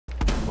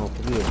off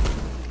of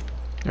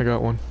you. I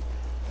got one.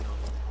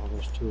 Oh,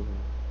 there's two of them.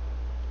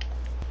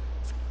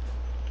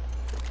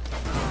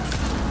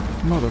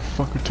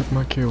 Motherfucker took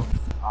my kill.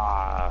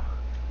 Ah.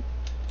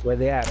 Where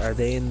they at? Are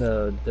they in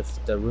the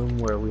room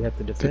where we have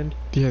to defend?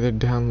 Yeah, they're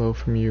down low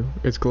from you.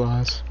 It's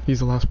glass. He's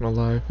the last one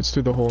alive. It's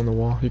through the hole in the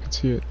wall. You can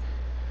see it.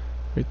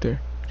 Right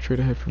there. Straight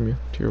ahead from you.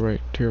 To your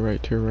right. To your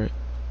right. To your right.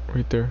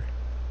 Right there.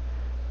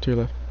 To your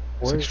left.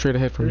 It's like straight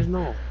ahead from you.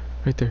 No.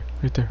 Right there.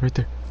 Right there. Right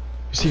there.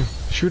 You see him.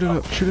 Shoot it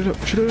up. Shoot it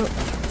up. Shoot it up.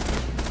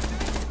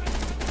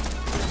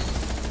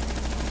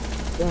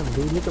 Damn,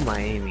 dude, look at my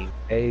aiming.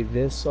 Hey,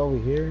 this over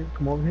here.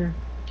 Come over here.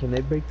 Can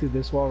they break through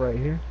this wall right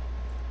here?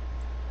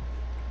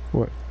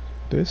 What?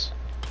 This?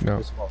 No.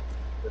 This wall.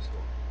 This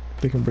wall.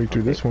 They can break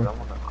through this one.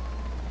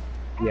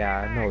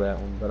 Yeah, I know that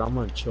one, but I'm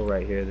gonna chill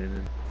right here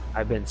then.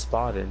 I've been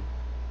spotted.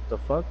 The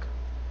fuck?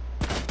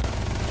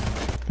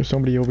 There's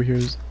somebody over here.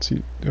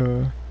 See,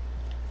 I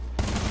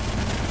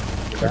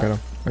got him.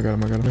 I got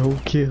him. I got him. No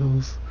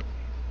kills.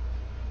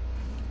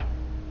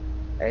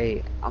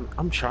 Hey,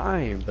 I'm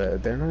trying,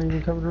 but they're not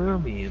even coming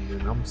around me, and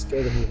then I'm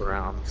scared to move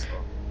around. So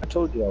I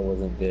told you I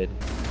wasn't good.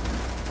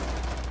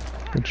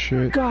 Good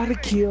shit. Got a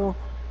kill.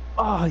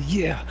 Oh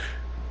yeah.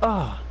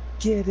 Oh,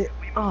 get it.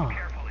 Oh.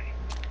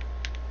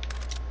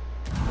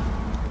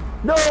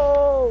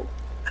 No.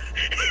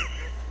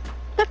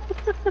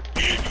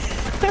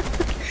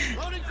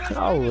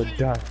 I would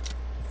die.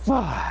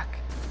 Fuck.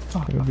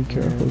 Fuck. Gotta be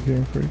careful,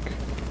 Game Freak.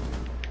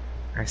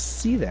 I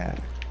see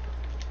that.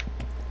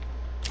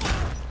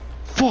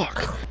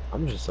 Fuck.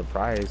 I'm just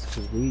surprised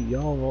because we've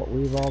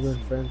all been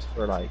friends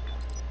for like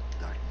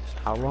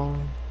how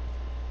long?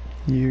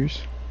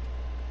 Years.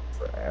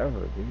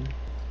 Forever, dude.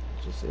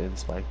 It just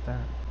ends like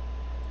that.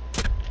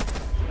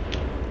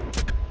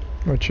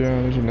 Watch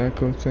out, there's an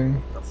echo thing.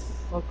 What the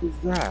fuck is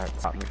that?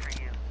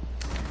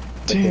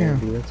 Damn.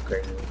 Dude, that's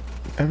crazy.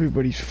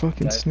 Everybody's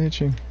fucking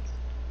snitching.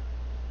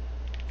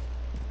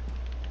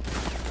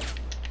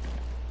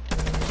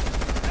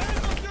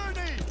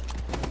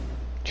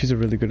 She's a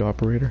really good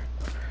operator.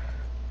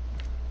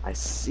 I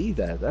see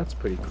that. That's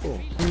pretty cool.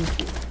 Thank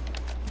you.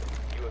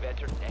 You have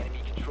entered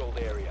enemy controlled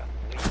area.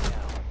 Leave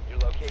now. Your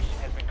location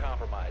has been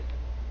compromised.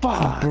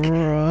 Fuck!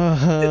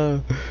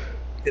 Bruh.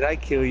 Did I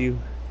kill you?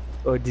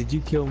 Or did you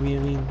kill me? I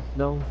mean,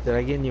 no? Did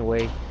I get in your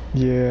way?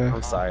 Yeah.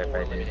 I'm sorry if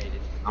I did.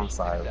 I'm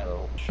sorry,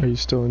 bro. Are you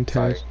still in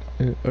touch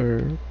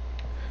or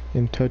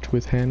in touch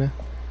with Hannah?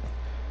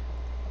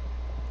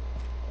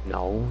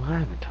 No, I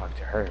haven't talked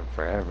to her in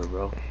forever,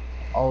 bro.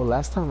 Oh,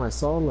 last time I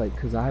saw, like,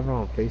 cause I have her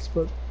on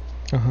Facebook.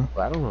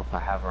 But I don't know if I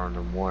have her on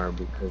no more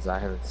because I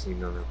haven't seen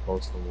her on her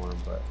post no more.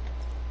 But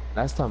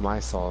last time I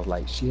saw,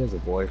 like, she has a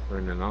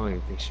boyfriend, and I don't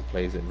even think she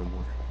plays it no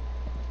more.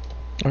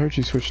 I heard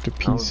she switched to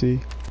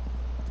PC.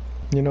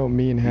 You know,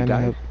 me and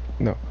Hannah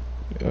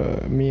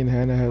had, me and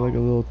Hannah had like a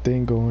little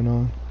thing going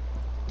on.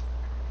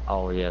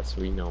 Oh yes,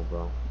 we know,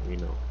 bro. We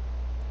know.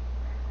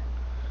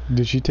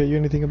 Did she tell you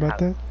anything about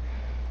that?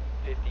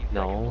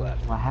 No.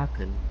 What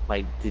happened?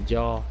 Like, did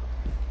y'all,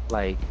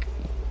 like,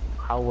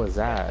 how was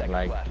that?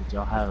 Like, did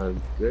y'all have a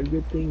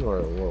good thing,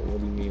 or what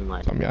do you mean,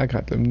 like? I mean, I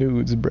got them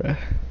nudes, bruh.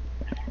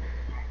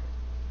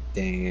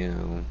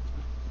 Damn.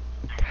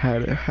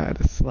 Had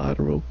to slide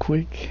real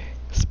quick,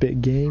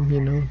 spit game,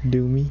 you know,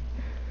 do me.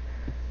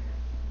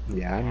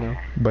 Yeah, I know.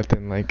 But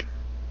then like,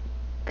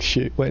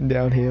 shit went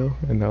downhill,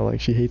 and now like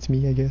she hates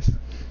me, I guess.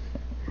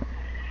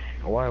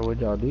 Why?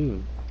 What'd y'all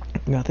do?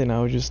 Nothing.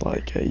 I was just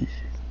like, hey,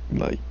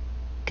 like,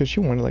 cause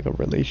she wanted like a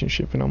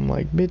relationship, and I'm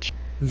like, bitch.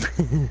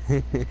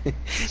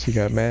 She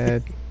got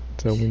mad,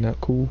 so we're not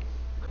cool.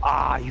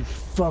 Ah, you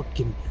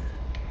fucking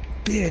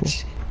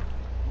bitch.